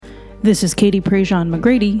This is Katie Prejean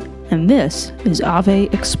McGrady, and this is Ave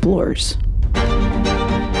Explores.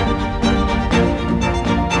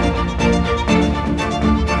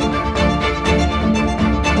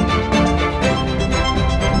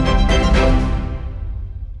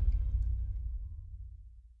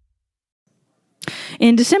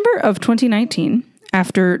 In December of 2019,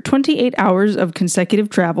 after 28 hours of consecutive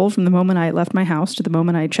travel from the moment I left my house to the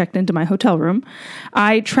moment I checked into my hotel room,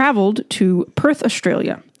 I traveled to Perth,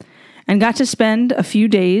 Australia, and got to spend a few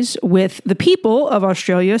days with the people of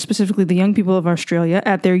Australia, specifically the young people of Australia,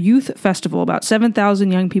 at their youth festival. About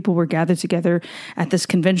 7,000 young people were gathered together at this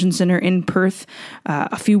convention center in Perth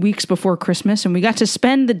a few weeks before Christmas, and we got to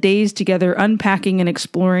spend the days together unpacking and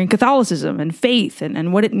exploring Catholicism and faith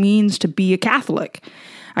and what it means to be a Catholic.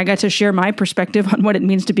 I got to share my perspective on what it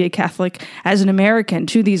means to be a Catholic as an American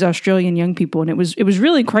to these Australian young people, and it was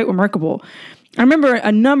really quite remarkable. I remember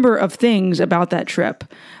a number of things about that trip.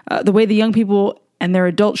 The way the young people and their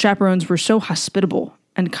adult chaperones were so hospitable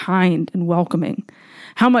and kind and welcoming.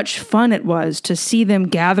 How much fun it was to see them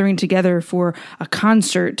gathering together for a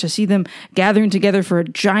concert, to see them gathering together for a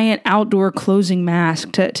giant outdoor closing mass,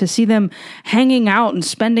 to see them hanging out and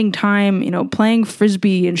spending time, playing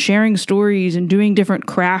frisbee and sharing stories and doing different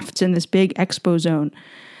crafts in this big expo zone.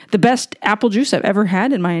 The best apple juice I've ever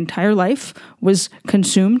had in my entire life was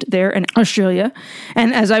consumed there in Australia.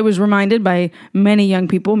 And as I was reminded by many young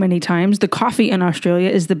people many times, the coffee in Australia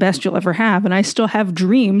is the best you'll ever have. And I still have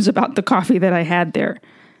dreams about the coffee that I had there.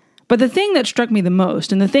 But the thing that struck me the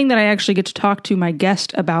most, and the thing that I actually get to talk to my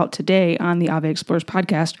guest about today on the Ave Explores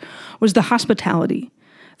podcast, was the hospitality,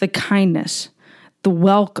 the kindness, the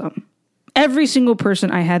welcome. Every single person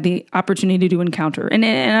I had the opportunity to encounter, and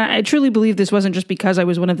I truly believe this wasn't just because I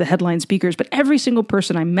was one of the headline speakers, but every single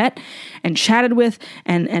person I met and chatted with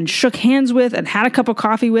and shook hands with and had a cup of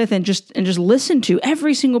coffee with and just listened to,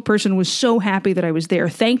 every single person was so happy that I was there,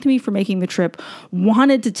 thanked me for making the trip,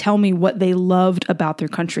 wanted to tell me what they loved about their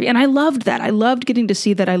country. And I loved that. I loved getting to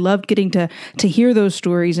see that. I loved getting to hear those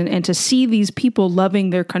stories and to see these people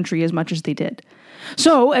loving their country as much as they did.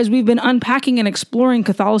 So, as we've been unpacking and exploring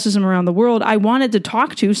Catholicism around the world, I wanted to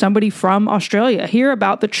talk to somebody from Australia, hear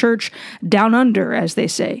about the church down under, as they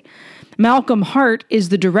say. Malcolm Hart is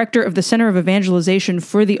the director of the Center of Evangelization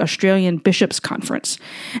for the Australian Bishops' Conference.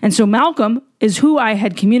 And so Malcolm is who I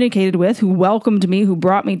had communicated with, who welcomed me, who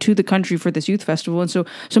brought me to the country for this youth festival. And so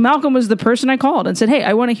Malcolm was the person I called and said, hey,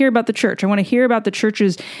 I want to hear about the church. I want to hear about the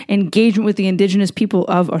church's engagement with the Indigenous people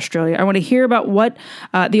of Australia. I want to hear about what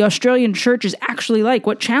the Australian church is actually like,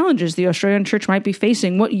 what challenges the Australian church might be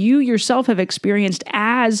facing, what you yourself have experienced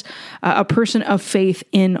as a person of faith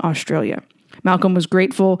in Australia. Malcolm was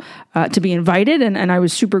grateful to be invited, and I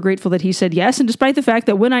was super grateful that he said yes. And despite the fact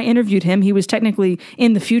that when I interviewed him, he was technically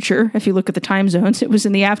in the future, if you look at the time zones, it was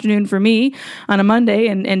in the afternoon for me on a Monday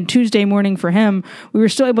and Tuesday morning for him, we were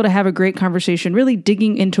still able to have a great conversation, really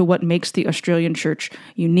digging into what makes the Australian church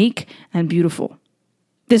unique and beautiful.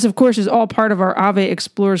 This, of course, is all part of our Ave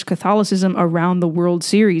Explores Catholicism Around the World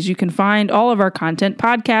series. You can find all of our content,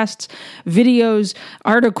 podcasts, videos,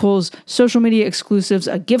 articles, social media exclusives,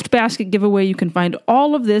 a gift basket giveaway. You can find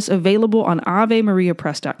all of this available on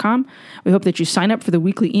AveMariaPress.com. We hope that you sign up for the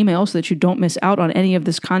weekly email so that you don't miss out on any of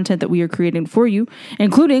this content that we are creating for you,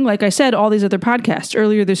 including, like I said, all these other podcasts.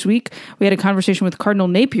 Earlier this week, we had a conversation with Cardinal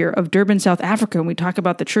Napier of Durban, South Africa, and we talk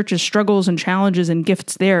about the church's struggles and challenges and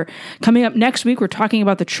gifts there. Coming up next week, we're talking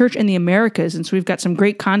about the church in the Americas. And so we've got some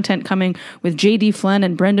great content coming with J.D. Flynn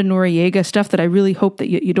and Brenda Noriega, stuff that I really hope that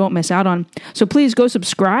you don't miss out on. So please go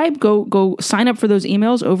subscribe, go sign up for those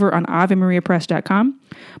emails over on AveMariaPress.com.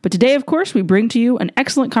 But today, of course, we bring to you an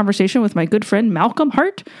excellent conversation with my good friend Malcolm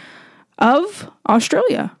Hart of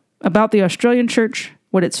Australia about the Australian church,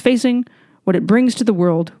 what it's facing, what it brings to the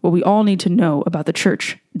world, what we all need to know about the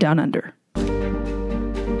church down under.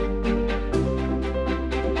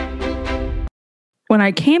 When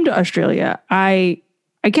I came to Australia, I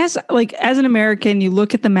guess, like, as an American, you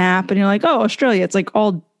look at the map and you're like, oh, Australia, it's like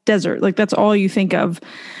all desert. Like, that's all you think of.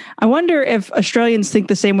 I wonder if Australians think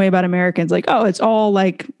the same way about Americans. Like, oh, it's all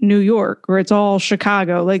like New York or it's all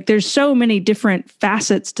Chicago. Like, there's so many different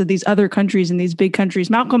facets to these other countries and these big countries.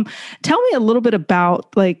 Malcolm, tell me a little bit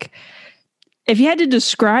about, like, if you had to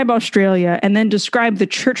describe Australia and then describe the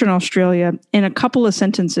church in Australia in a couple of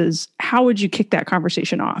sentences, how would you kick that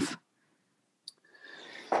conversation off?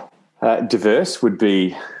 Diverse would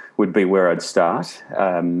be where I'd start.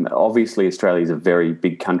 Obviously, Australia is a very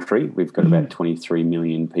big country. We've got about 23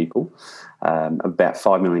 million people. About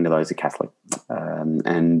 5 million of those are Catholic,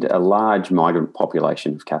 and a large migrant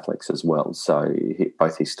population of Catholics as well. So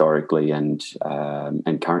both historically and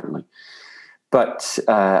currently. But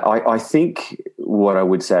I think what I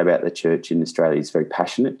would say about the church in Australia is very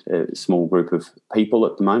passionate, a small group of people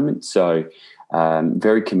at the moment. So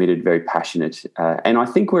very committed, very passionate. And I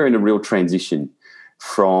think we're in a real transition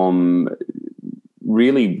from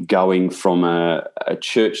really going from a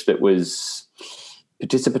church that was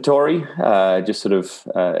participatory, just sort of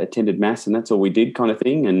attended mass and that's all we did kind of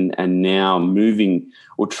thing, and now moving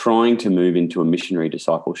or trying to move into a missionary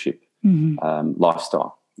discipleship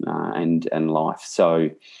lifestyle and life. So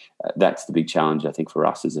that's the big challenge, I think, for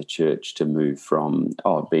us as a church, to move from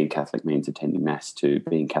being Catholic means attending mass to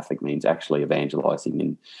being Catholic means actually evangelising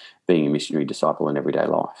and being a missionary disciple in everyday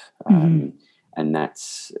life. And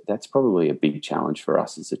that's probably a big challenge for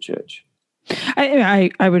us as a church. I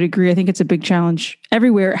would agree. I think it's a big challenge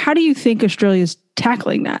everywhere. How do you think Australia's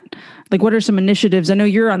tackling that? Like, what are some initiatives? I know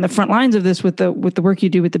you're on the front lines of this with the work you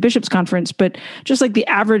do with the Bishops' Conference, but just like the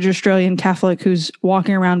average Australian Catholic who's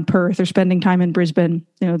walking around Perth or spending time in Brisbane,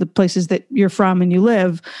 the places that you're from and you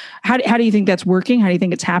live, how do you think that's working? How do you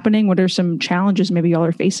think it's happening? What are some challenges maybe y'all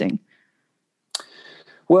are facing?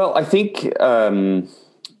 Well, I think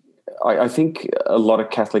I think a lot of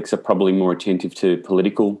Catholics are probably more attentive to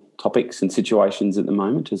political topics and situations at the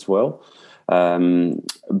moment as well.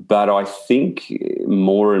 But I think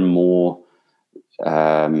more and more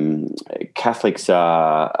Catholics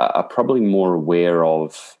are probably more aware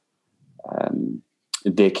of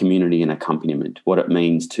their community and accompaniment, what it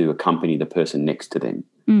means to accompany the person next to them,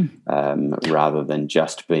 rather than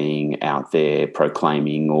just being out there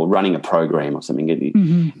proclaiming or running a program or something.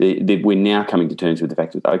 We're now coming to terms with the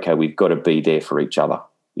fact that, okay, we've got to be there for each other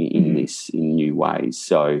in new ways.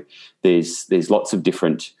 So there's lots of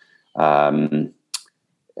different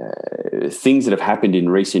things that have happened in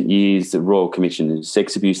recent years, the Royal Commission on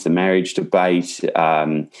Sex Abuse, the marriage debate,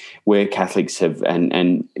 where Catholics have,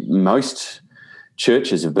 and most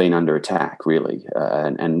churches have been under attack, really,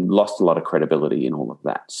 and lost a lot of credibility in all of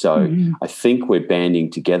that. So I think we're banding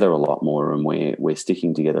together a lot more, and we're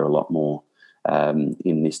sticking together a lot more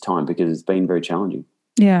in this time, because it's been very challenging.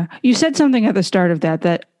 Yeah. You said something at the start of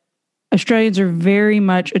that Australians are very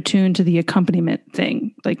much attuned to the accompaniment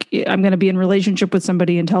thing. Like, I'm going to be in relationship with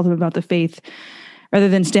somebody and tell them about the faith rather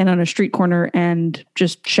than stand on a street corner and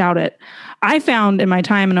just shout it. I found in my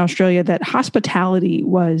time in Australia that hospitality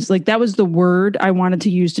was that was the word I wanted to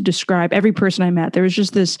use to describe every person I met. There was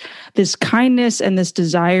just this kindness and this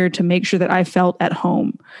desire to make sure that I felt at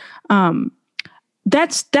home.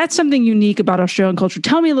 That's something unique about Australian culture.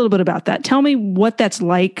 Tell me a little bit about that. Tell me what that's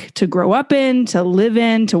like to grow up in, to live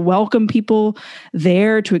in, to welcome people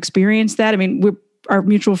there, to experience that. I mean, our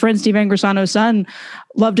mutual friend, Steve Angrisano's son,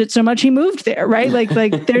 loved it so much he moved there, right?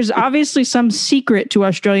 Like there's obviously some secret to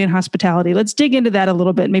Australian hospitality. Let's dig into that a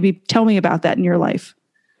little bit. Maybe tell me about that in your life.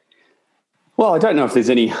 Well, I don't know if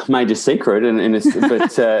there's any major secret,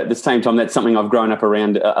 but at the same time, that's something I've grown up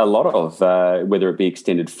around a lot of, whether it be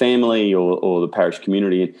extended family or the parish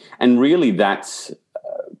community. And really that's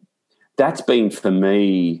been for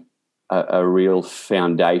me a real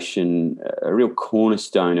foundation, a real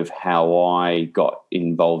cornerstone of how I got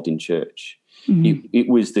involved in church. It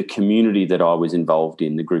was the community that I was involved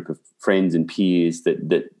in, the group of friends and peers,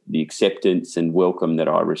 that the acceptance and welcome that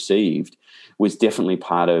I received was definitely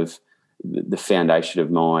part of the foundation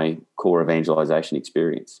of my core evangelisation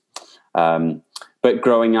experience. But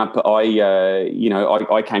growing up,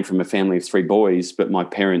 I came from a family of 3 boys, but my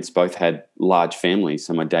parents both had large families.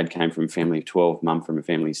 So my dad came from a family of 12, mum from a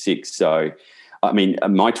family of 6. So, I mean,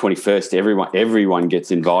 my 21st, everyone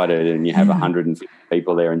gets invited, and you have 150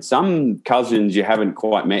 people there, and some cousins you haven't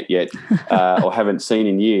quite met yet or haven't seen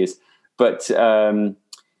in years. But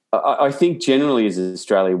I think generally as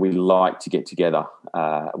Australia, we like to get together.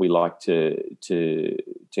 We like to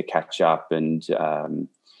catch up and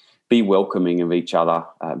be welcoming of each other,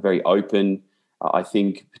 very open. I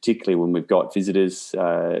think particularly when we've got visitors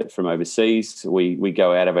from overseas, we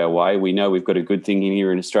go out of our way. We know we've got a good thing in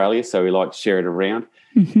here in Australia, so we like to share it around.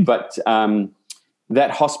 But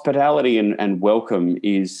that hospitality and welcome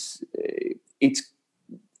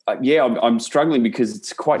I'm struggling because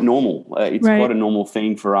it's quite normal. It's right. Quite a normal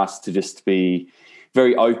thing for us to just be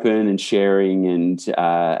very open and sharing and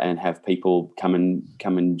have people come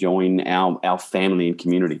and join our family and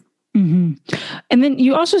community. And then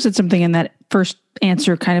you also said something in that first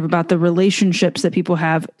answer kind of about the relationships that people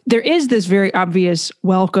have. There is this very obvious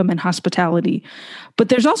welcome and hospitality, but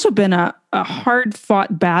there's also been a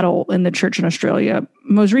hard-fought battle in the church in Australia.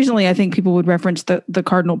 Most recently, I think people would reference the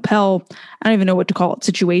Cardinal Pell, I don't even know what to call it,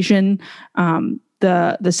 situation.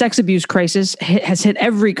 The sex abuse crisis has hit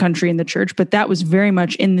every country in the church, but that was very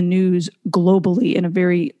much in the news globally in a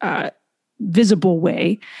very visible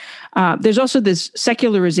way. There's also this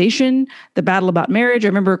secularization, the battle about marriage. I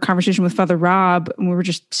remember a conversation with Father Rob, and we were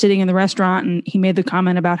just sitting in the restaurant, and he made the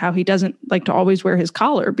comment about how he doesn't like to always wear his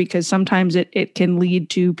collar because sometimes it can lead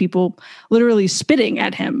to people literally spitting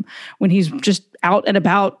at him when he's just out and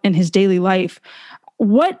about in his daily life.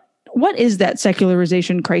 What is that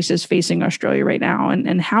secularization crisis facing Australia right now,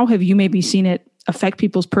 and how have you maybe seen it affect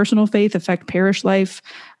people's personal faith, affect parish life,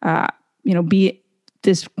 be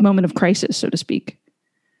this moment of crisis, so to speak?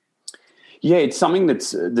 Yeah, it's something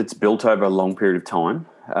that's built over a long period of time,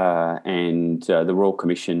 and the Royal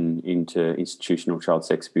Commission into Institutional Child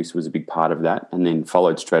Sex Abuse was a big part of that, and then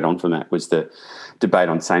followed straight on from that was the debate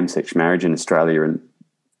on same-sex marriage in Australia,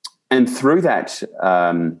 and through that,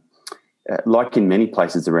 like in many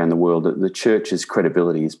places around the world, the church's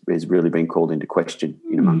credibility has really been called into question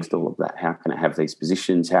in amongst all of that. How can it have these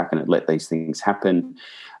positions? How can it let these things happen?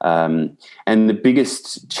 And the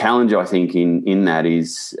biggest challenge, I think, in that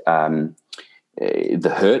is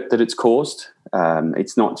the hurt that it's caused.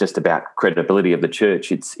 It's not just about credibility of the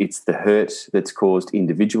church. It's the hurt that's caused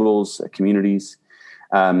individuals, communities.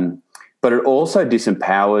 But it also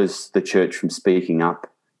disempowers the church from speaking up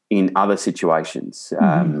in other situations,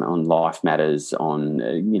 on life matters, on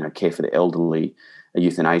care for the elderly,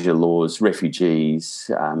 euthanasia laws,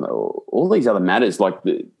 refugees, all these other matters. Like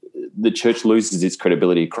the church loses its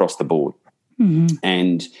credibility across the board,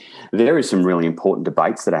 and there is some really important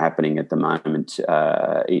debates that are happening at the moment,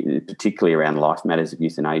 particularly around life matters of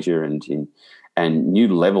euthanasia and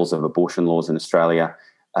new levels of abortion laws in Australia,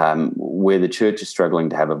 where the church is struggling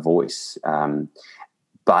to have a voice,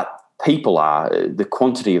 but the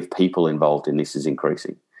quantity of people involved in this is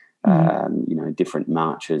increasing. Different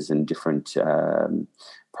marches and different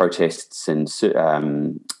protests and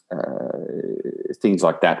things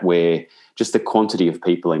like that, where just the quantity of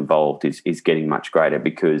people involved is getting much greater,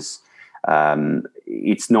 because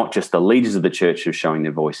it's not just the leaders of the church who are showing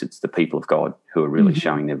their voice, it's the people of God who are really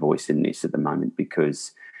showing their voice in this at the moment,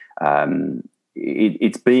 because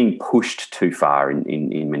it's being pushed too far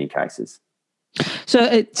in many cases. So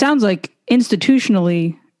it sounds like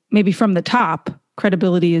institutionally, maybe from the top,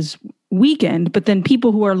 credibility is weakened, but then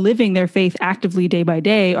people who are living their faith actively day by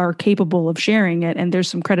day are capable of sharing it, and there's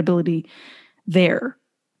some credibility there.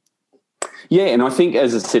 Yeah, and I think,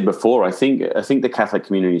 as I said before, I think the Catholic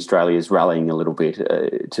community in Australia is rallying a little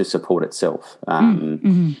bit to support itself,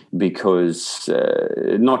 because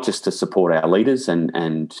not just to support our leaders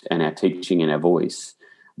and our teaching and our voice,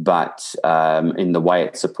 but in the way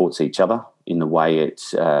it supports each other, in the way it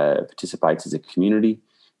participates as a community,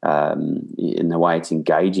 in the way it's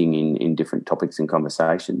engaging in different topics and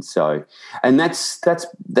conversations. So, and that's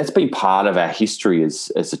been part of our history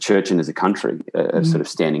as a church and as a country, of sort of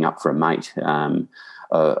standing up for a mate,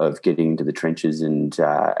 of getting into the trenches and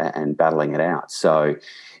battling it out. So,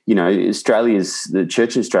 the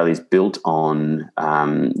church in Australia is built on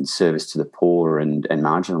service to the poor and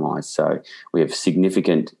marginalised. So we have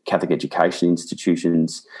significant Catholic education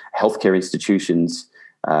institutions, healthcare institutions.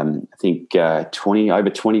 I think over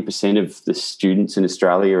 20% of the students in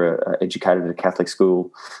Australia are educated at a Catholic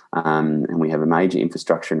school, and we have a major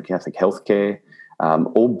infrastructure in Catholic healthcare,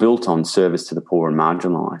 all built on service to the poor and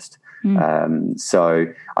marginalised. So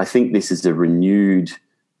I think this is a renewed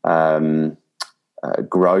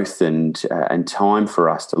growth and time for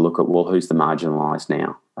us to look at, well, who's the marginalised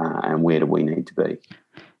now, and where do we need to be?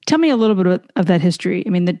 Tell me a little bit of that history. I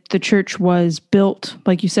mean, the church was built,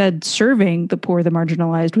 like you said, serving the poor, the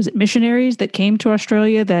marginalized. Was it missionaries that came to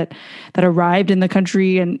Australia that arrived in the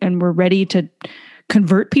country and were ready to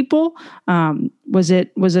convert people? Was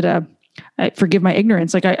it forgive my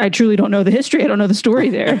ignorance, like I truly don't know the history. I don't know the story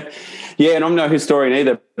there. Yeah, and I'm no historian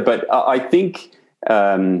either, but I think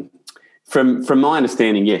from my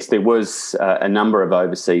understanding, yes, there was a number of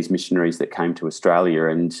overseas missionaries that came to Australia,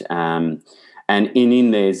 and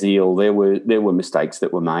in their zeal, there were mistakes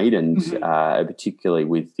that were made, and particularly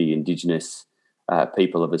with the Indigenous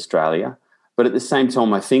people of Australia. But at the same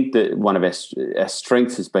time, I think that one of our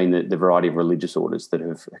strengths has been the variety of religious orders that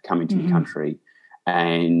have come into the country,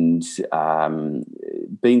 and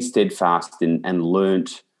been steadfast and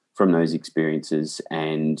learnt from those experiences,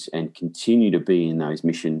 and continue to be in those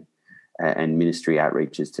mission and ministry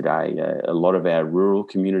outreaches today. A lot of our rural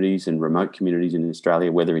communities and remote communities in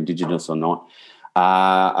Australia, whether Indigenous or not,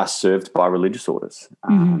 are served by religious orders.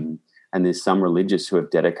 And there's some religious who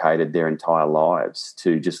have dedicated their entire lives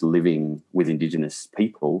to just living with Indigenous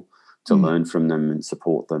people, to learn from them and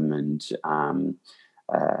support them, and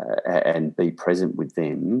be present with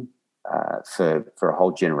them for a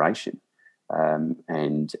whole generation.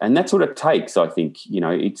 And that's what it takes, I think.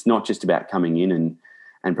 It's not just about coming in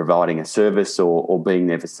and providing a service or being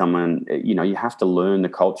there for someone, you have to learn the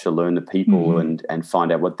culture, learn the people, and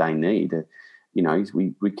find out what they need.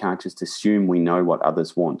 We can't just assume we know what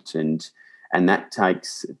others want, and that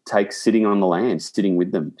takes sitting on the land, sitting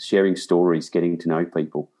with them, sharing stories, getting to know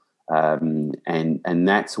people, and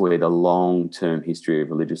that's where the long-term history of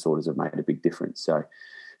religious orders have made a big difference. So,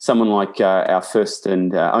 someone like our first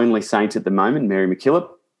and only saint at the moment, Mary MacKillop,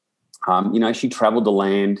 she travelled the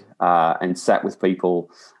land and sat with people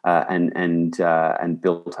and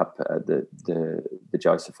built up the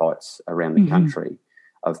Josephites around the country,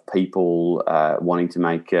 of people wanting to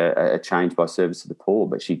make a change by service to the poor.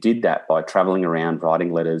 But she did that by travelling around,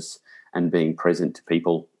 writing letters, and being present to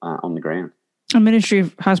people on the ground. A ministry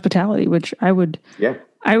of hospitality, which I would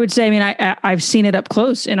say, I mean, I've seen it up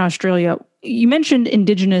close in Australia. You mentioned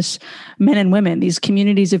Indigenous men and women, these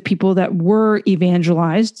communities of people that were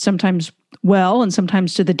evangelized, sometimes well and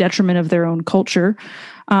sometimes to the detriment of their own culture.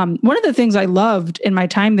 One of the things I loved in my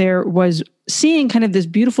time there was seeing kind of this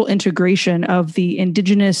beautiful integration of the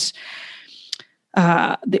Indigenous,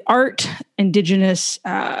 the art, Indigenous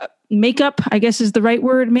makeup, I guess is the right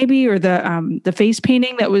word, maybe, or the face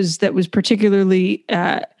painting that was particularly.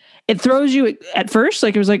 It throws you at first,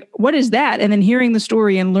 like it was like, what is that? And then hearing the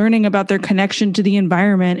story and learning about their connection to the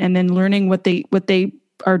environment, and then learning what they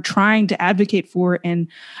are trying to advocate for and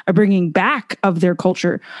are bringing back of their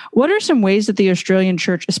culture. What are some ways that the Australian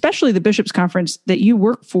Church, especially the Bishops' Conference that you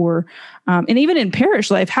work for, and even in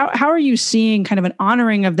parish life, how are you seeing kind of an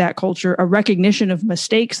honoring of that culture, a recognition of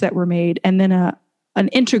mistakes that were made, and then an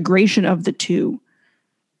integration of the two?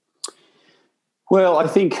 Well, I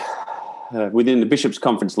think within the Bishops'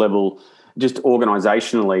 Conference level, just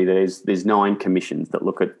organisationally, there's 9 commissions that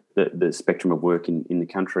look at the spectrum of work in the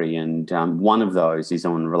country, and one of those is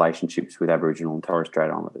on relationships with Aboriginal and Torres Strait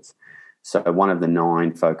Islanders. So one of the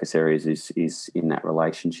 9 focus areas is in that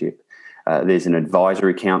relationship. There's an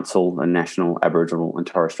advisory council, a National Aboriginal and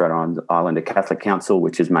Torres Strait Islander Catholic Council,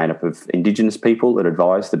 which is made up of Indigenous people that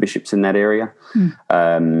advise the bishops in that area,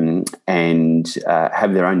 and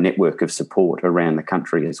have their own network of support around the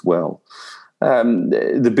country as well.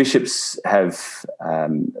 The bishops have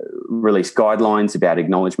released guidelines about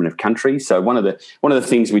acknowledgement of country. So one of the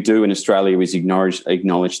things we do in Australia is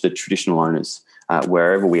acknowledge the traditional owners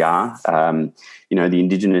wherever we are. The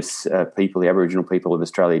Indigenous people, the Aboriginal people of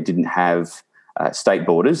Australia, didn't have state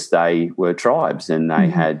borders. They were tribes, and they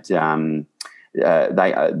had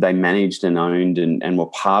they managed and owned and were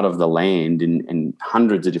part of the land in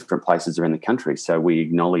hundreds of different places around the country. So we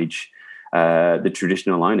acknowledge the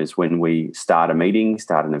traditional owners when we start a meeting,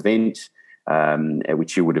 start an event,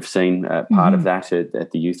 which you would have seen part of that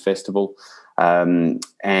at the Youth Festival.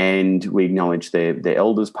 And we acknowledge their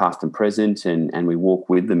elders, past and present, and we walk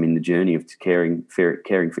with them in the journey of caring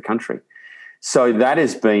for country. So that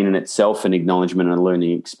has been in itself an acknowledgement and a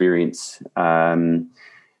learning experience.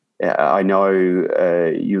 I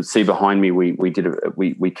know you'll see behind me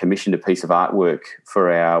we commissioned a piece of artwork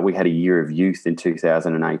we had a year of youth in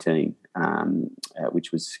 2018,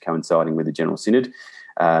 which was coinciding with the General Synod.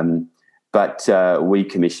 But we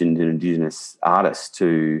commissioned an Indigenous artist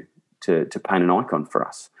to paint an icon for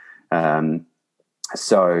us.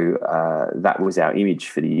 So that was our image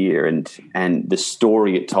for the year, and the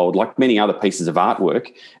story it told, like many other pieces of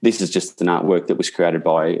artwork, this is just an artwork that was created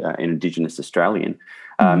by an Indigenous Australian.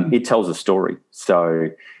 It tells a story. So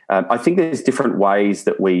I think there's different ways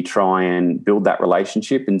that we try and build that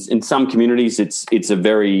relationship. And in some communities, it's a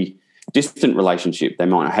very distant relationship. They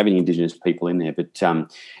might not have any Indigenous people in there, but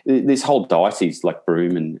this whole diocese, like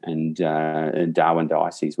Broome and Darwin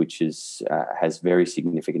Diocese, which has very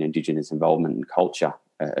significant Indigenous involvement and culture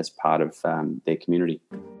as part of their community.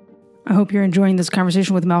 I hope you're enjoying this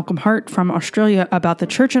conversation with Malcolm Hart from Australia about the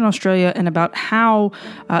church in Australia and about how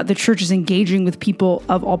the church is engaging with people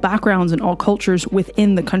of all backgrounds and all cultures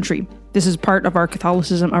within the country. This is part of our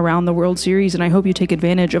Catholicism Around the World series, and I hope you take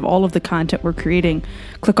advantage of all of the content we're creating.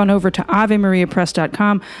 Click on over to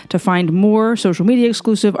AveMariaPress.com to find more social media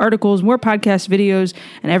exclusive articles, more podcast videos,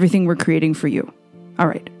 and everything we're creating for you. All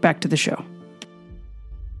right, back to the show.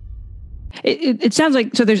 It sounds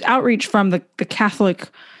like, so there's outreach from the Catholic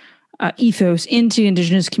ethos into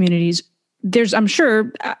Indigenous communities. There's, I'm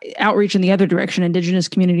sure, outreach in the other direction, Indigenous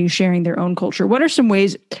communities sharing their own culture. What are some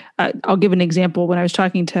ways, I'll give an example. When I was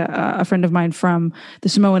talking to a friend of mine from the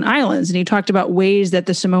Samoan Islands, and he talked about ways that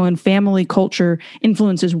the Samoan family culture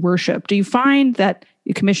influences worship. Do you find that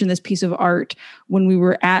you commissioned this piece of art when we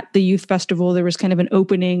were at the youth festival, there was kind of an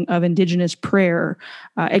opening of Indigenous prayer,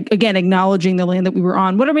 again, acknowledging the land that we were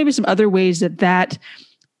on? What are maybe some other ways that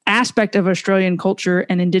aspect of Australian culture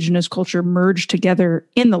and Indigenous culture merge together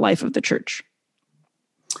in the life of the church?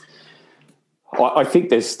 I think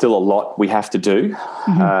there's still a lot we have to do.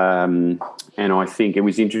 And I think it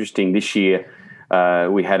was interesting this year.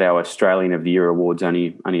 We had our Australian of the Year awards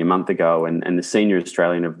only a month ago, and the senior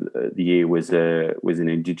Australian of the year was an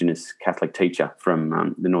Indigenous Catholic teacher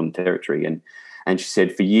from the Northern Territory, and she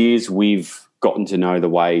said, for years we've gotten to know the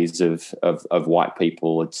ways of white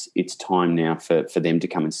people. It's time now for them to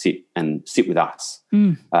come and sit with us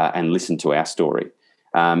and listen to our story.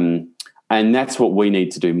 And that's what we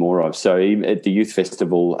need to do more of. So at the Youth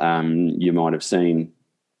Festival, you might have seen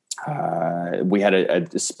we had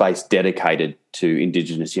a space dedicated to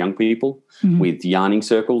Indigenous young people with yarning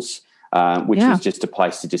circles, which was just a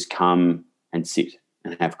place to just come and sit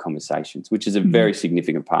and have conversations, which is a very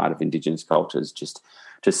significant part of Indigenous cultures, just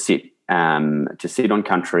to sit on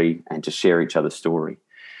country and to share each other's story.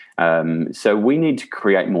 So we need to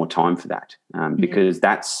create more time for that because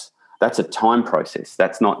that's a time process.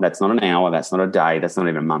 That's not an hour, that's not a day, that's not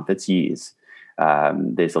even a month, it's years.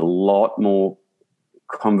 There's a lot more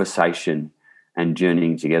conversation and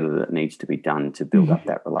journeying together that needs to be done to build up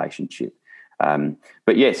that relationship.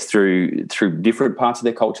 But yes, through different parts of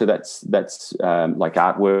their culture, that's like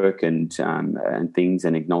artwork and things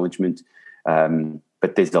and acknowledgement.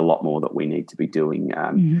 But there's a lot more that we need to be doing.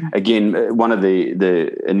 Again, one of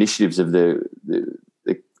the initiatives of the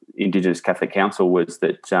Indigenous Catholic Council was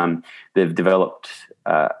that they've developed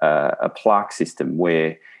a plaque system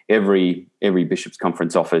where every Bishop's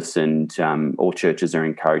Conference office and all churches are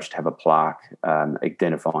encouraged to have a plaque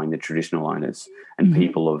identifying the traditional owners and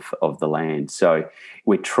people of the land. So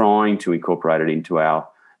we're trying to incorporate it into our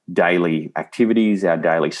daily activities, our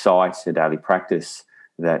daily sites, our daily practice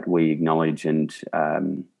that we acknowledge, and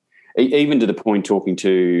even to the point talking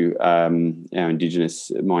to my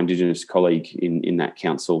Indigenous colleague in that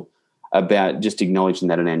council about just acknowledging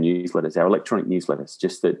that in our newsletters, our electronic newsletters,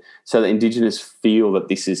 just that so that Indigenous feel that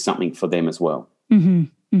this is something for them as well. I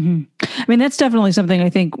mean, that's definitely something I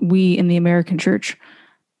think we in the American church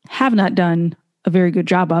have not done a very good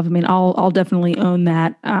job of. I mean, I'll definitely own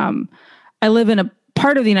that. I live in a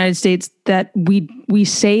part of the United States that we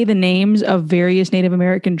say the names of various Native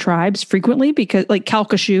American tribes frequently because, like,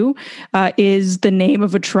 Calcasieu is the name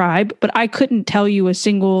of a tribe, but I couldn't tell you a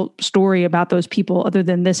single story about those people other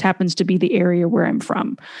than this happens to be the area where I'm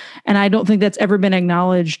from. And I don't think that's ever been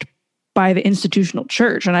acknowledged by the institutional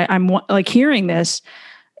church. And I'm like hearing this,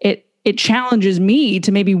 it challenges me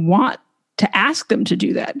to maybe want to ask them to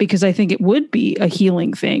do that, because I think it would be a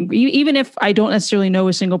healing thing, even if I don't necessarily know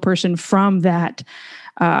a single person from that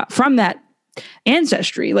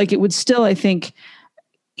ancestry. Like, it would still, I think,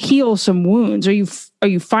 heal some wounds.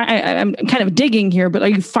 I'm kind of digging here, but are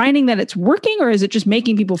you finding that it's working, or is it just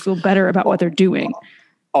making people feel better about what they're doing?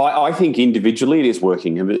 I think individually it is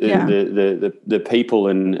working. Yeah. The people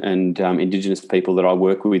and Indigenous people that I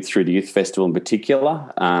work with through the Youth Festival in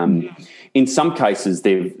particular, in some cases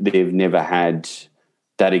they've never had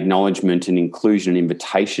that acknowledgement and inclusion and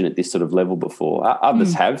invitation at this sort of level before.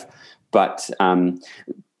 Others have, but when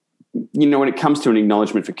it comes to an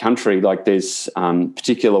acknowledgement for country, like, there's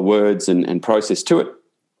particular words and process to it,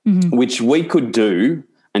 which we could do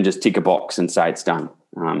and just tick a box and say it's done.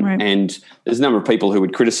 Right. And there's a number of people who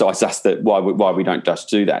would criticise us that why we don't just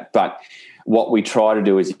do that. But what we try to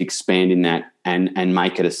do is expand in that and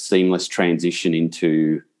make it a seamless transition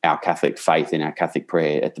into our Catholic faith and our Catholic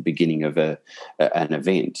prayer at the beginning of an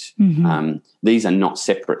event. These are not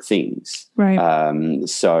separate things. Right.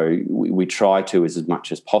 So we try to, as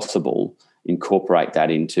much as possible, incorporate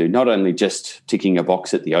that into not only just ticking a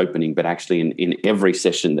box at the opening, but actually in every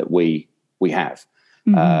session that we have.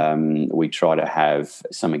 We try to have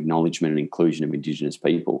some acknowledgement and inclusion of Indigenous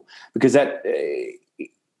people, because that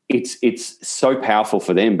it's so powerful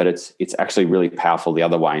for them, but it's actually really powerful the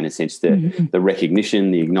other way, in a sense, the recognition,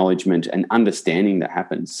 the acknowledgement and understanding that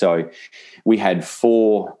happens. So we had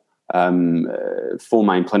four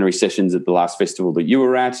main plenary sessions at the last festival that you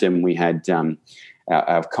were at, and we had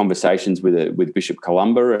our conversations with Bishop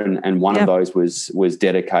Columba, and one of those was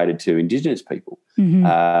dedicated to Indigenous people,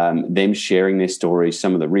 them sharing their stories,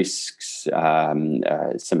 some of the risks, some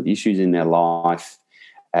of the issues in their life,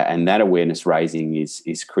 and that awareness raising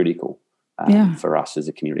is critical for us as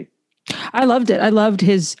a community. I loved it. I loved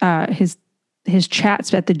his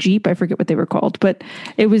chats at the Jeep. I forget what they were called, but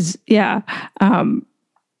it was that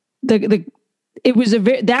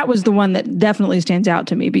was the one that definitely stands out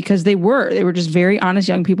to me, because they were just very honest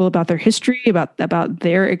young people about their history, about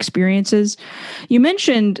their experiences. You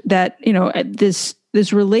mentioned that, this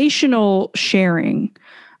relational sharing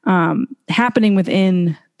happening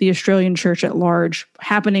within the Australian church at large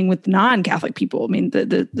happening with non-Catholic people. I mean,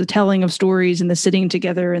 the telling of stories and the sitting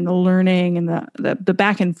together and the learning and the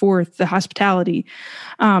back and forth, the hospitality.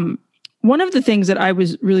 One of the things that I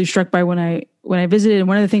was really struck by when I visited, and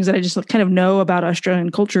one of the things that I just kind of know about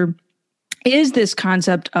Australian culture is this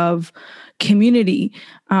concept of community.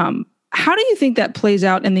 How do you think that plays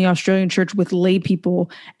out in the Australian church with lay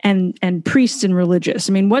people and priests and religious?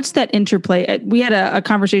 I mean, what's that interplay? We had a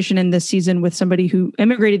conversation in this season with somebody who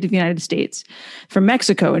immigrated to the United States from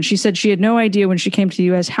Mexico, and she said she had no idea when she came to the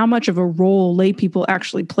U.S. how much of a role lay people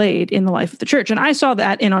actually played in the life of the church. And I saw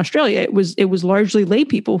that in Australia. It was largely lay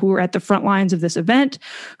people who were at the front lines of this event,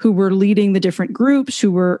 who were leading the different groups,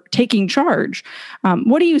 who were taking charge.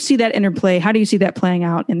 What do you see that interplay? How do you see that playing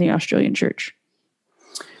out in the Australian church?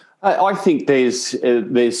 I think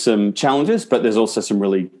there's some challenges, but there's also some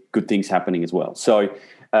really good things happening as well. So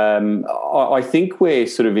I think we're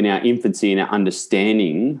sort of in our infancy in our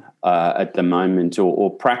understanding at the moment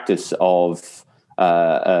or practice of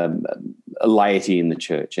laity in the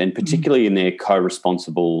church, and particularly in their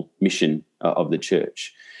co-responsible mission of the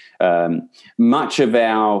church. Much of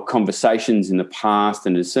our conversations in the past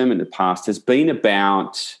and discernment in the past has been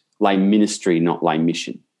about lay ministry, not lay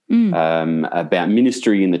mission. About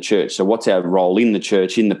ministry in the church. So what's our role in the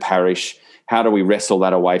church, in the parish? How do we wrestle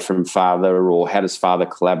that away from Father, or how does Father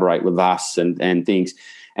collaborate with us and things?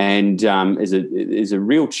 And is a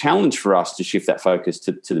real challenge for us to shift that focus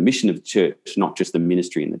to the mission of the church, not just the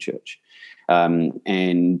ministry in the church. So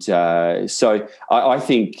I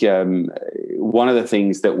think one of the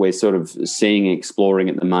things that we're sort of seeing and exploring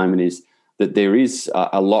at the moment is that there is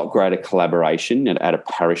a lot greater collaboration at a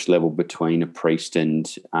parish level between a priest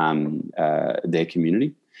and their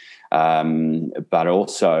community. But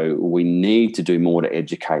also we need to do more to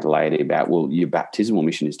educate laity about, well, your baptismal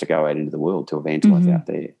mission is to go out into the world, to evangelize out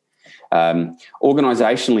there.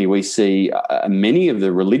 Organisationally, we see many of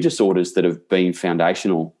the religious orders that have been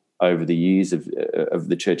foundational over the years of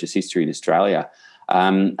the church's history in Australia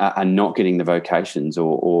are not getting the vocations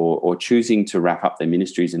or choosing to wrap up their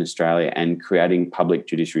ministries in Australia and creating public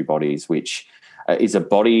judiciary bodies, which is a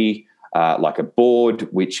body like a board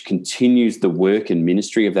which continues the work and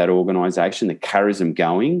ministry of that organisation, that carries them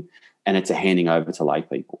going, and it's a handing over to lay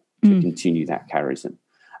people to continue that charism.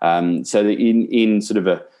 So that in sort of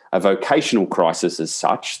a vocational crisis as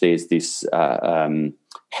such, there's this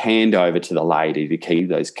handover to the laity to keep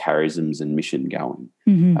those charisms and mission going.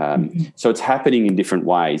 So it's happening in different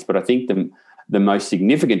ways, but I think the most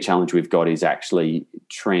significant challenge we've got is actually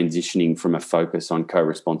transitioning from a focus on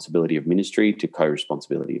co-responsibility of ministry to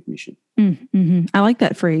co-responsibility of mission. I like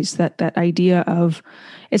that phrase, that idea of,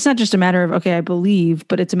 it's not just a matter of, okay, I believe,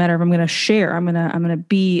 but it's a matter of I'm going to share. I'm going to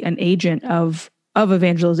be an agent of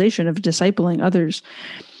evangelization, of discipling others.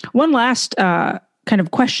 One last kind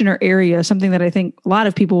of question or area, something that I think a lot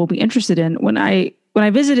of people will be interested in. When I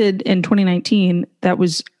visited in 2019,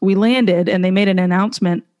 we landed and they made an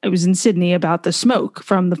announcement. It was in Sydney about the smoke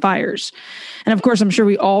from the fires. And of course, I'm sure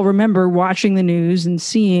we all remember watching the news and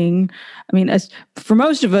seeing, I mean, as for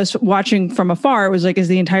most of us watching from afar, it was like, is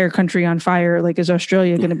the entire country on fire? Like, is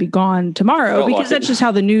Australia going to be gone tomorrow? Because that's just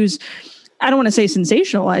how the news, I don't want to say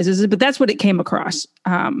sensationalizes it, but that's what it came across.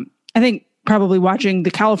 I think probably watching the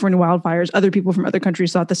California wildfires, other people from other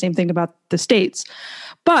countries thought the same thing about the States.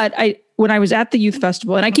 But when I was at the youth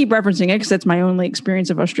festival, and I keep referencing it because that's my only experience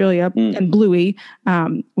of Australia, and Bluey,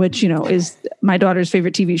 which, is my daughter's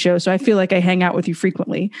favorite TV show. So I feel like I hang out with you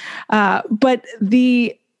frequently. But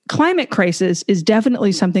the climate crisis is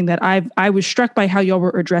definitely something that I was struck by how y'all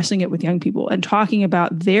were addressing it with young people and talking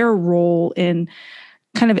about their role in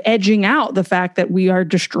kind of edging out the fact that we are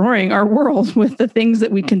destroying our world with the things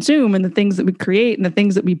that we consume and the things that we create and the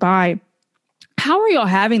things that we buy. How are y'all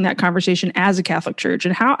having that conversation as a Catholic church?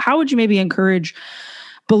 And how would you maybe encourage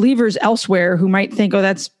believers elsewhere who might think, oh,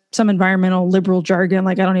 that's some environmental liberal jargon,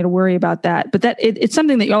 like I don't need to worry about that. But it's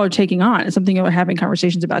something that y'all are taking on. It's something y'all are having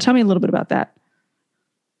conversations about. Tell me a little bit about that.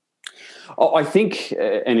 I think,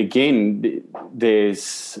 and again,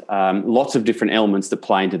 there's lots of different elements that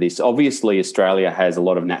play into this. Obviously, Australia has a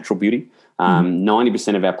lot of natural beauty.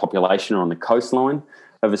 90% of our population are on the coastline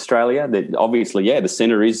of Australia. That obviously, the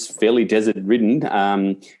centre is fairly desert-ridden,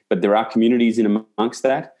 but there are communities in amongst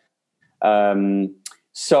that.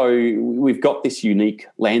 So we've got this unique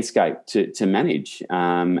landscape to manage,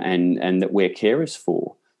 and that we're carers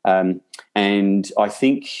for. And I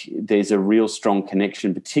think there's a real strong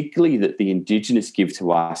connection, particularly that the Indigenous give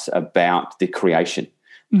to us about the creation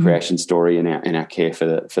story and our care for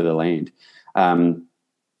the land.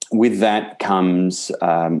 with that comes,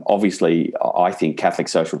 obviously, I think Catholic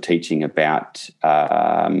social teaching about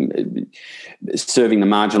serving the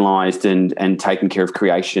marginalised and taking care of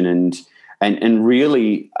creation and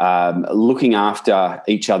really looking after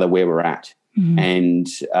each other where we're at. Mm-hmm. And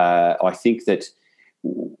I think that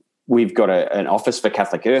we've got an Office for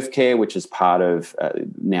Catholic Earth Care, which is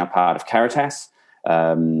now part of Caritas.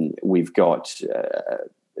 We've got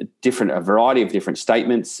a variety of different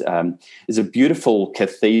statements. There's a beautiful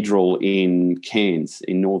cathedral in Cairns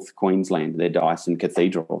in North Queensland, their diocesan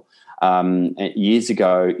cathedral. Years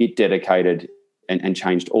ago, it dedicated and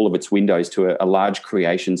changed all of its windows to a large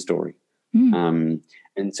creation story. Mm.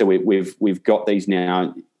 And so we've got these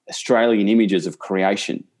now Australian images of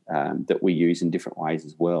creation that we use in different ways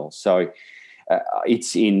as well. So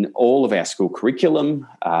it's in all of our school curriculum.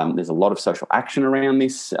 There's a lot of social action around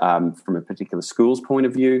this from a particular school's point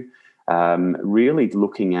of view, really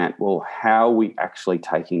looking at, well, how are we actually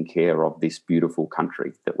taking care of this beautiful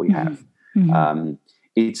country that we have? Mm-hmm.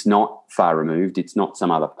 It's not far removed. It's not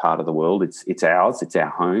some other part of the world. It's ours. It's our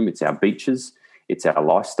home. It's our beaches. It's our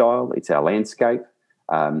lifestyle. It's our landscape.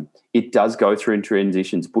 It does go through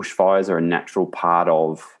transitions. Bushfires are a natural part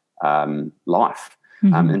of life.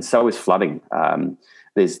 Mm-hmm. And so is flooding.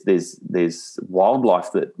 There's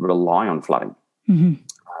wildlife that rely on flooding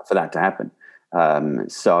for that to happen.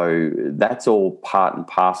 So that's all part and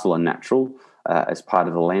parcel and natural as part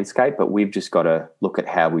of the landscape, but we've just got to look at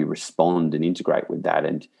how we respond and integrate with that.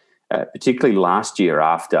 And particularly last year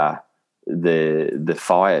after the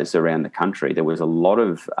fires around the country, there was a lot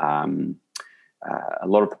of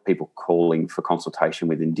people calling for consultation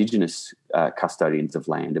with Indigenous custodians of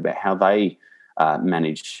land about how they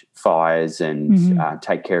manage fires and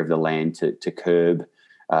take care of the land to curb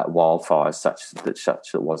wildfires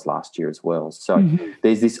such it was last year as well. So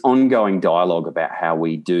there's this ongoing dialogue about how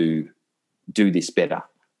we do this better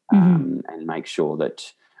and make sure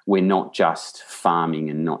that we're not just farming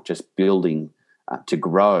and not just building to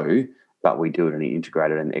grow, but we do it in an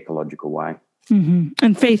integrated and ecological way. Mm-hmm.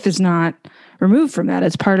 And faith is not removed from that.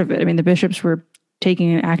 It's part of it. I mean, the bishops were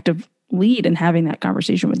taking an active lead in having that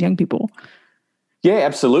conversation with young people. Yeah,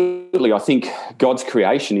 absolutely. I think God's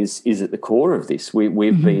creation is at the core of this.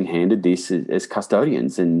 We've been handed this as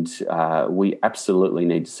custodians, and we absolutely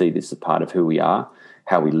need to see this as part of who we are,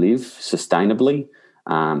 how we live sustainably,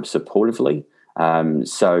 supportively.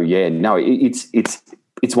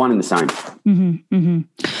 It's one and the same. Mm-hmm,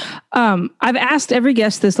 mm-hmm. I've asked every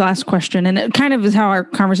guest this last question, and it kind of is how our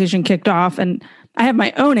conversation kicked off, and I have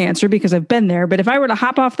my own answer because I've been there. But if I were to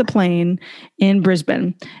hop off the plane in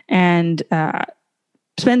Brisbane and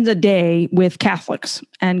spend a day with Catholics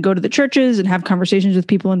and go to the churches and have conversations with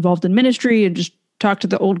people involved in ministry and just talk to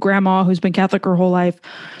the old grandma who's been Catholic her whole life,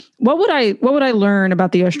 what would I learn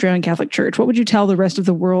about the Australian Catholic Church? What would you tell the rest of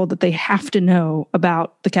the world that they have to know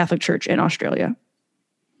about the Catholic Church in Australia?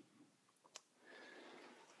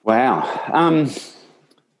 Wow.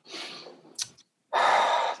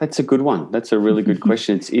 That's a good one. That's a really good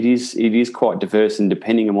question. It is quite diverse, and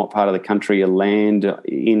depending on what part of the country you land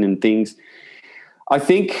in and things, I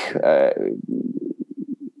think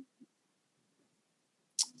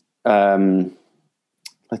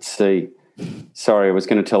let's see. Sorry, I was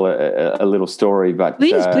going to tell a little story, but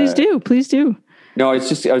please do. No, I was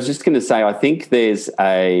just going to say, I think there's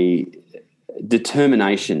a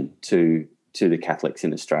determination to the Catholics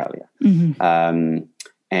in Australia. Mm-hmm.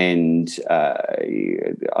 And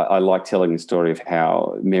I like telling the story of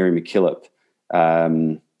how Mary MacKillop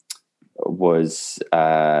was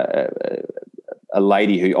a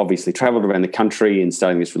lady who obviously travelled around the country and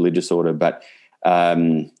studying this religious order, but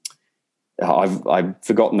I've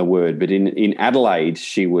forgotten the word, but in Adelaide,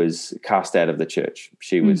 she was cast out of the church.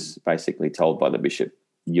 She was basically told by the bishop,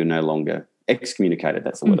 "You're no longer excommunicated."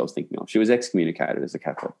 That's the word I was thinking of. She was excommunicated as a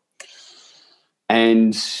Catholic.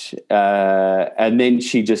 And then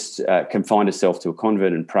she just confined herself to a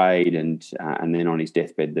convent and prayed, and then on his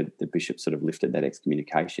deathbed, the bishop sort of lifted that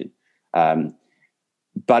excommunication.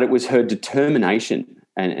 But it was her determination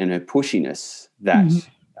and her pushiness that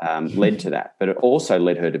led to that, but it also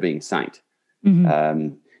led her to being a saint.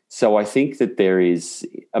 Mm-hmm. So I think that there is,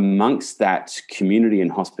 amongst that community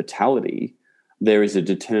and hospitality, there is a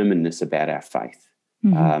determinedness about our faith,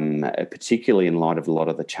 particularly in light of a lot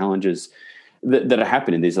of the challenges that are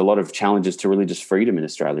happening. There's a lot of challenges to religious freedom in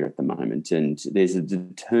Australia at the moment, and there's a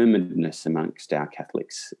determinedness amongst our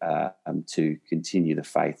Catholics to continue the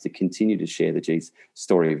faith, to continue to share the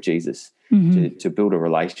story of Jesus, to build a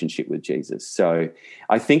relationship with Jesus. So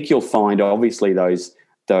I think you'll find, obviously, those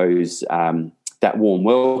that warm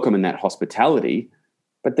welcome and that hospitality,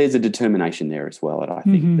 but there's a determination there as well that I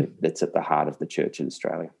think that's at the heart of the church in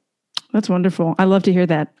Australia. That's wonderful. I love to hear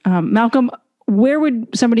that. Malcolm, where would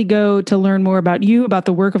somebody go to learn more about you, about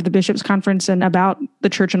the work of the Bishops' Conference, and about the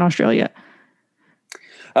church in Australia?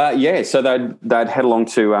 So they'd head along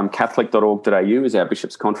to catholic.org.au is our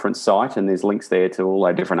Bishops' Conference site, and there's links there to all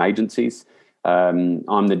our different agencies.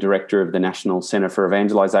 I'm the director of the National Centre for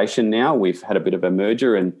Evangelisation now. We've had a bit of a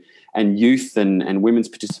merger, and youth and women's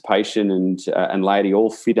participation and laity all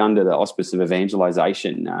fit under the auspice of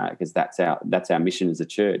evangelisation because that's our mission as a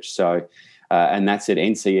church. So, and that's at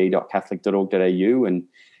nce.catholic.org.au, and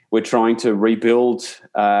we're trying to rebuild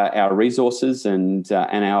our resources and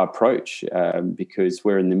our approach because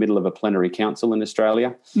we're in the middle of a plenary council in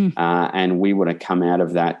Australia, and we want to come out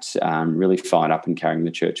of that really fired up and carrying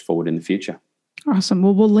the church forward in the future. Awesome.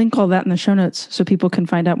 Well, we'll link all that in the show notes so people can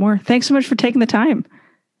find out more. Thanks so much for taking the time.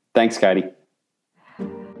 Thanks, Katie.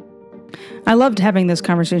 I loved having this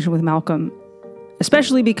conversation with Malcolm,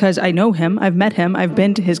 especially because I know him, I've met him, I've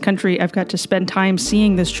been to his country, I've got to spend time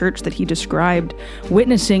seeing this church that he described,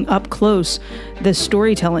 witnessing up close this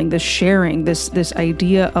storytelling, this sharing, this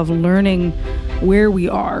idea of learning where we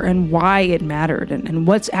are and why it mattered and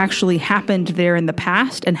what's actually happened there in the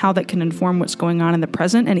past and how that can inform what's going on in the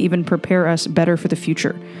present and even prepare us better for the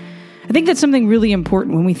future. I think that's something really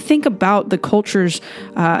important when we think about the cultures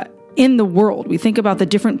in the world. We think about the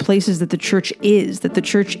different places that the church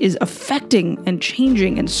is affecting and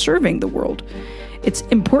changing and serving the world. It's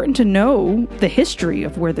important to know the history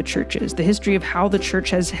of where the church is, the history of how the church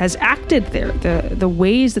has acted there, the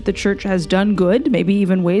ways that the church has done good, maybe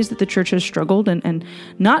even ways that the church has struggled and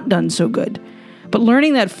not done so good. But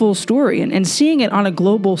learning that full story and seeing it on a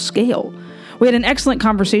global scale. We had an excellent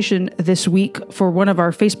conversation this week for one of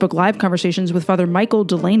our Facebook Live conversations with Father Michael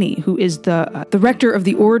Delaney, who is the rector of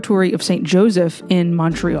the Oratory of St. Joseph in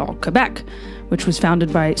Montreal, Quebec, which was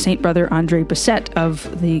founded by St. Brother André Bessette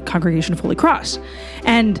of the Congregation of Holy Cross.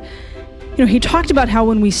 And, he talked about how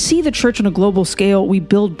when we see the church on a global scale, we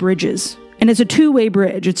build bridges. And it's a two-way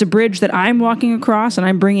bridge. It's a bridge that I'm walking across and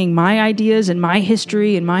I'm bringing my ideas and my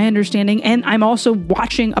history and my understanding. And I'm also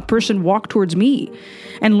watching a person walk towards me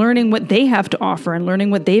and learning what they have to offer and learning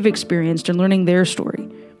what they've experienced and learning their story.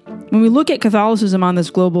 When we look at Catholicism on this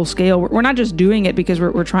global scale, we're not just doing it because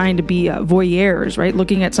we're trying to be voyeurs, right?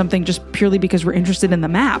 Looking at something just purely because we're interested in the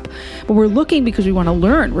map. But we're looking because we want to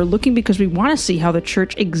learn. We're looking because we want to see how the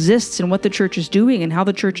church exists and what the church is doing and how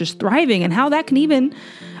the church is thriving and how that can even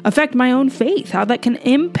affect my own faith, how that can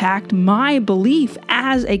impact my belief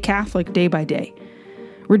as a Catholic day by day.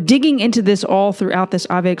 We're digging into this all throughout this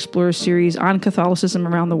Ave Explorer series on Catholicism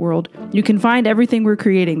around the world. You can find everything we're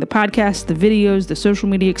creating, the podcasts, the videos, the social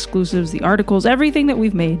media exclusives, the articles, everything that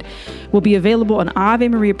we've made will be available on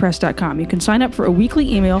AveMariaPress.com. You can sign up for a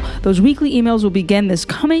weekly email. Those weekly emails will begin this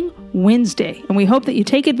coming Wednesday. And we hope that you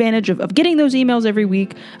take advantage of getting those emails every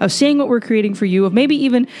week, of seeing what we're creating for you, of maybe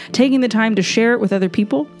even taking the time to share it with other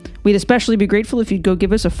people. We'd especially be grateful if you'd go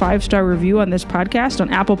give us a 5-star review on this podcast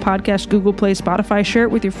on Apple Podcasts, Google Play, Spotify. Share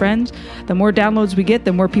it with your friends. The more downloads we get,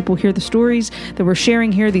 the more people hear the stories that we're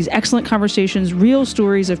sharing here, these excellent conversations, real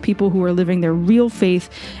stories of people who are living their real faith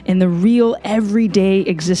in the real everyday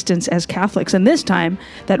existence as Catholics. And this time,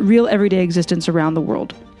 that real everyday existence around the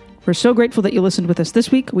world. We're so grateful that you listened with us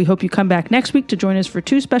this week. We hope you come back next week to join us for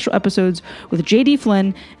 2 special episodes with J.D.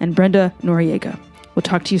 Flynn and Brenda Noriega. We'll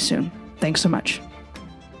talk to you soon. Thanks so much.